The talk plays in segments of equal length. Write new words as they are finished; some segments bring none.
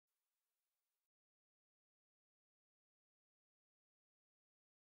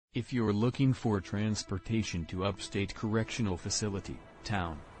If you're looking for transportation to Upstate Correctional Facility,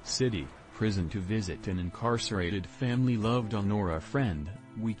 town, city, prison to visit an incarcerated family loved one or a friend,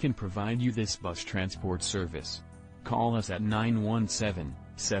 we can provide you this bus transport service. Call us at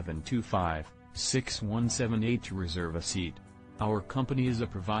 917-725-6178 to reserve a seat. Our company is a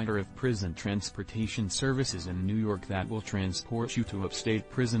provider of prison transportation services in New York that will transport you to upstate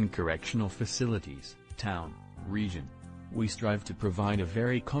prison correctional facilities, town, region. We strive to provide a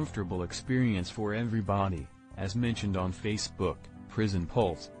very comfortable experience for everybody, as mentioned on Facebook, Prison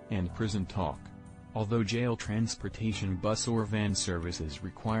Pulse, and Prison Talk. Although jail transportation bus or van services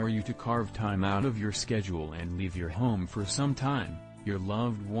require you to carve time out of your schedule and leave your home for some time, your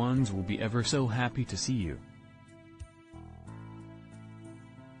loved ones will be ever so happy to see you.